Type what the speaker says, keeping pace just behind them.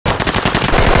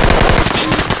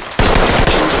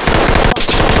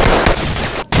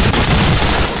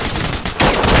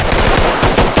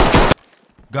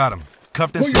Got him.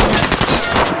 Cuffed and sealed.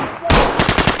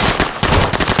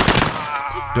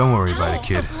 Don't worry about it,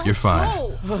 kid. You're fine.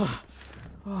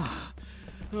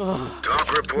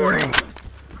 Talk reporting.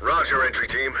 Roger, entry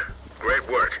team. Great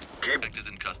work. Keep Suspect is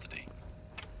in custody.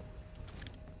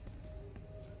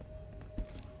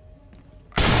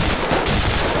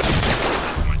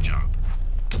 That's my job.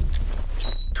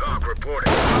 talk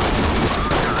reporting.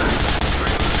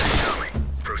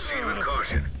 Proceed with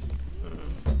caution.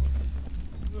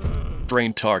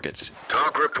 Drain targets.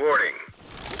 Talk reporting.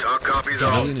 Talk copies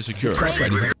all. Alien is secure.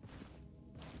 Proceed with your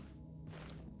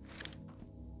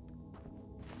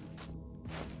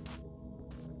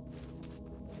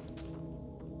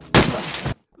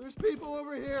There's people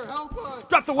over here. Help us.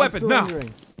 Drop the weapon now.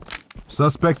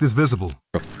 Suspect is visible.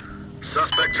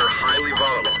 suspects are highly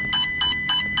volatile.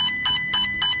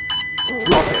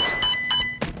 Drop it.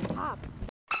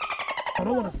 I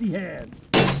don't want to see hands.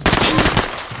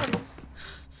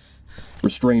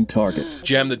 Restrain targets.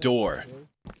 Jam the door.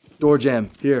 Door jam,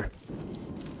 here.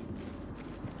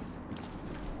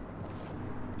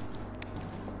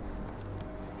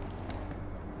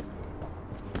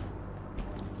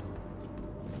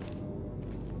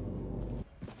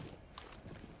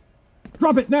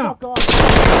 Drop it now.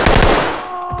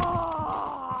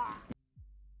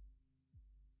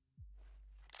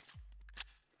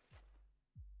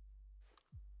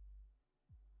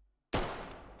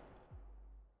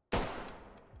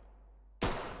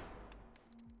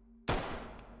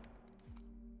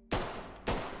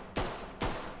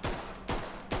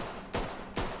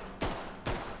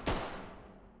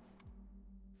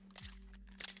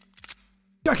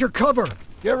 Got your cover.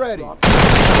 Get ready.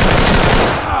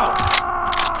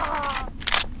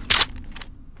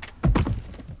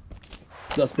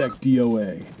 Suspect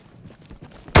DOA.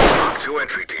 To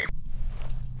entry team.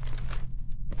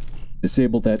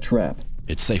 Disable that trap.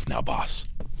 It's safe now, boss.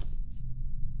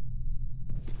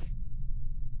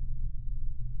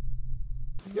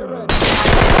 Get ready.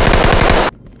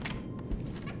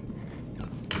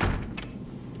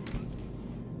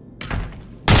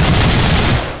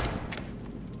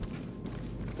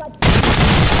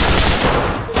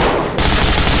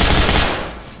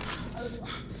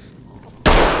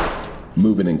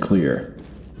 Moving and clear.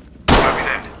 Copy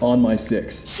that. On my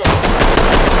 6.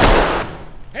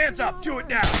 Hands up. Do it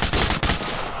now.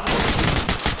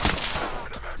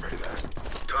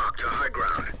 Talk to high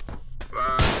ground. Copy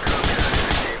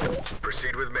that, entry team.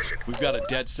 Proceed with mission. We've got a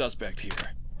dead suspect here.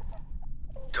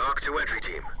 Talk to entry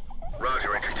team.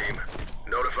 Roger, entry team.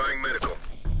 Notifying medical.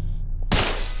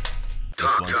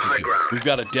 Talk to high ground. We've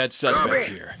got a dead suspect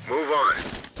Copy. here. Move on.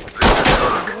 This is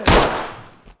talk.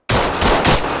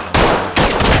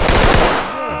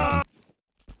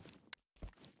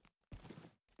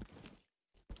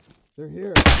 They're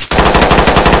here.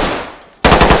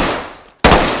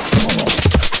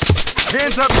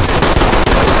 Hands up!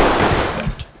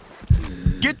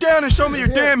 Get down and show me your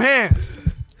damn hands!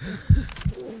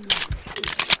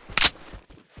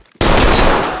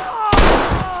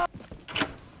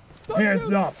 Hands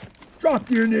up. Drop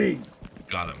to your knees.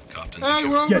 Got him, Captain. Hey,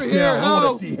 we're over Get here. down. I want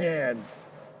Help. to see hands.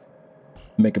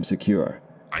 Make him secure.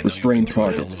 I know Restrain you've been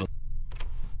targets.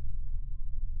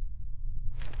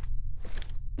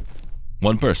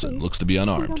 One person looks to be I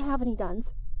unarmed. don't have any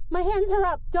guns. My hands are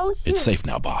up. Don't shoot. It's safe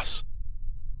now, boss.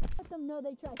 Let them know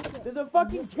they tried to. There's a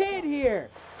fucking kid here.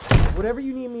 Whatever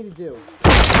you need me to do.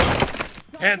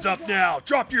 Hands up now.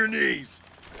 Drop to your knees.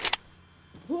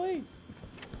 Please.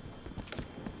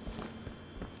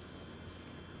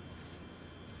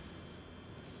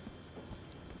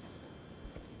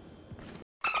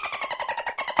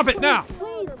 Drop it now.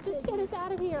 Please, just get us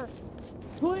out of here.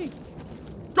 Please.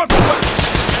 Drop the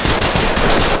weapon.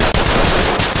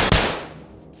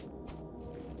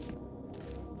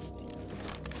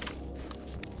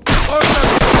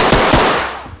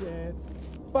 Kids.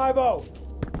 5-0.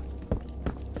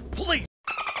 Police.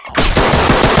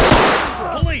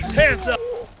 Police, hands up.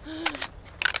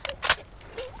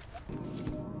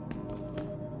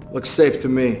 Looks safe to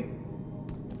me.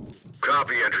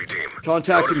 Copy, entry team.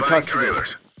 Contact in Notifying custody.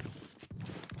 trailers.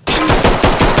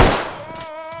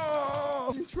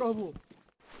 In trouble.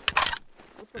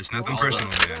 There's nothing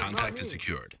personal here. Contact is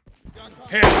secured.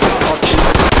 Hands up.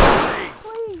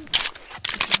 Please.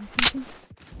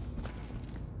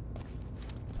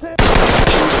 Please.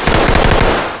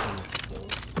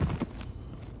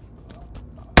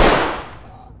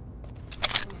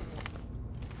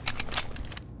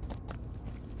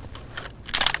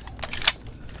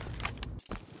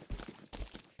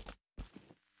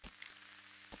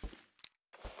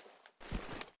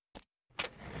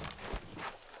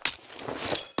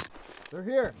 They're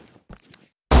here.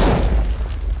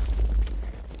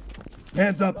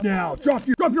 Hands up now. Drop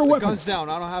your weapon. Guns down.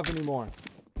 I don't have any more.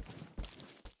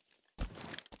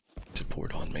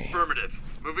 Support on me. Affirmative.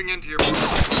 Moving into your...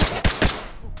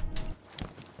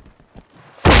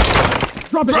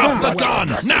 Drop it down. The gun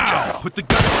now! Put the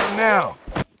gun down now.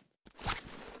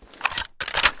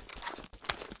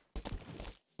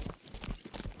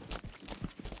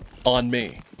 On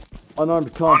me. Unarmed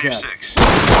On your contact. 6.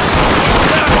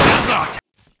 Hands up!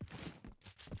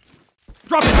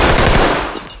 Drop it.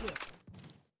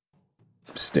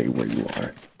 Stay where you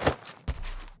are.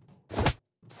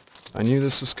 I knew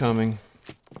this was coming.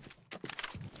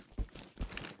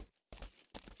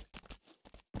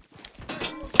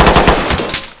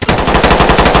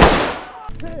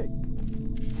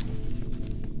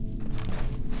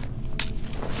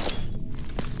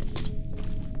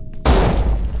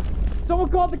 Someone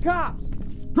called the cops.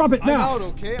 Drop it I'm now. out,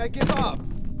 okay? I give up.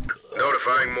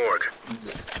 Notifying morgue.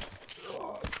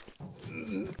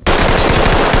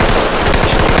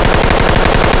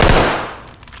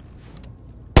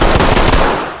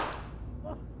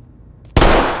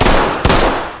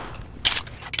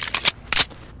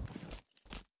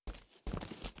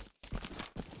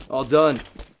 All done.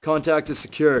 Contact is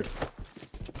secured.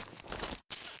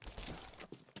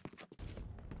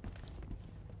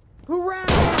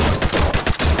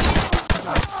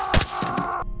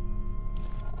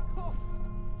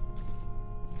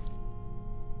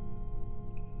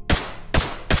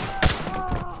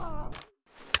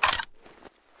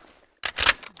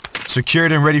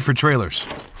 Secured and ready for trailers.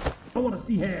 I want to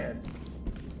see hands.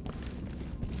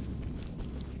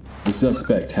 The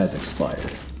suspect has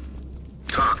expired.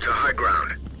 Talk to high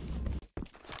ground.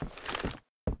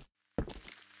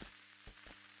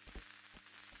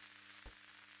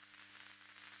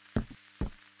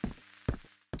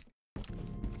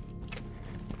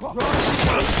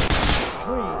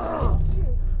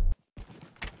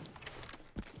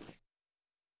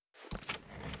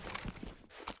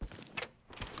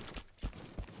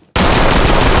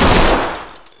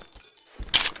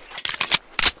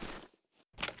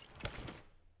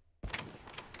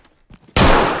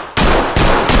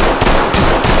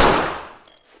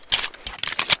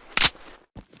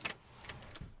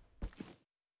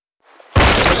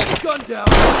 Gun down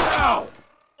now!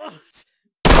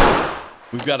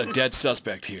 We've got a dead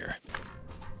suspect here.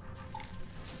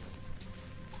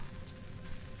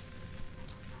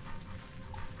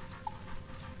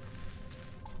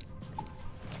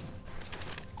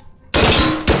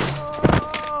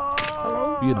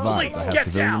 Be advised, I have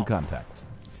civilian contact.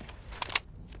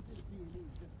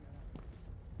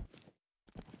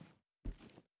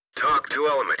 Talk to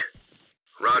element.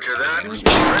 Roger that.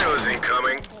 Trailers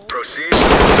incoming. Proceed.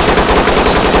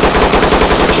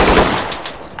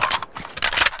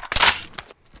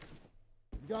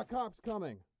 You got cops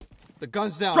coming. The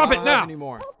gun's down. Drop I it don't now. have any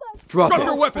more. Drop it.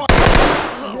 Your weapon.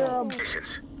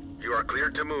 Patience. You are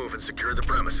cleared to move and secure the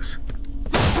premises.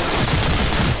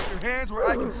 Your hands where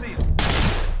I can see them.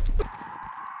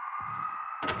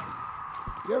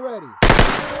 Get ready.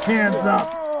 Hands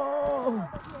up.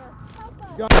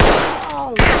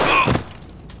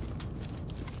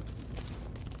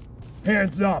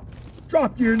 Hands up.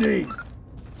 Drop your knees.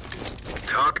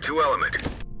 Talk to element.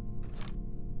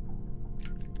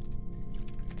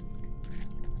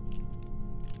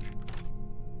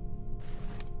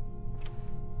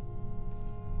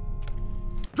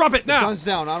 Drop it now. Guns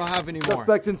down. I don't have any more.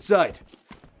 Suspect in sight.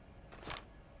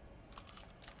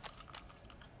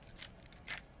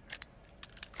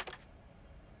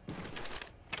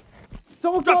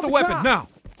 Someone drop the weapon now.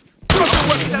 Drop the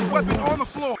weapon. That weapon on the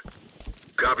floor!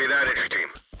 Copy that, entry team.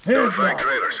 Hands Notifying up.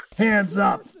 trailers. Hands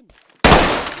up.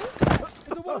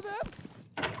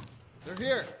 They're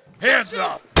here. Hands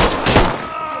up!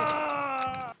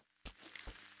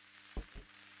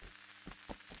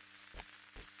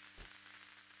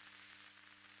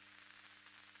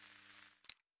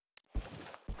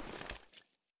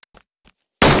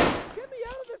 Get me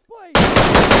out of this place.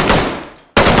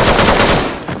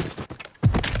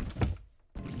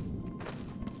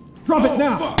 Drop it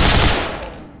now.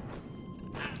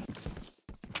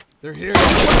 They're here.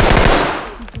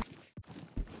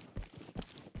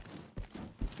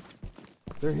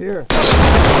 They're here.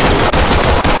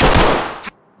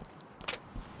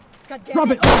 God damn Drop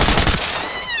it.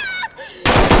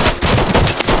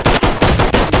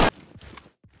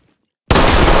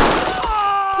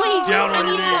 Please, Down I on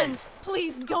your need knees. guns.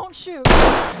 Please don't shoot.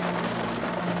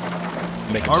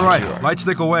 Make him All secure. right, light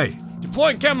stick away.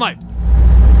 Deploying chem light.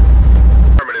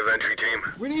 Affirmative, entry team.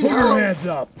 We need Put your help. hands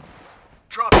up.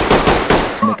 Drop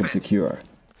it. Make him secure.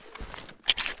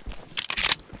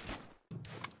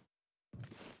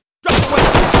 Drop the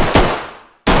weapon.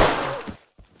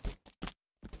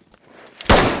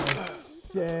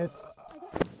 Shit.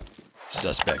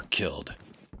 Suspect killed.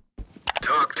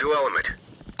 Talk to element.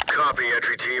 Copy,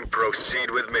 entry team.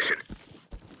 Proceed with mission.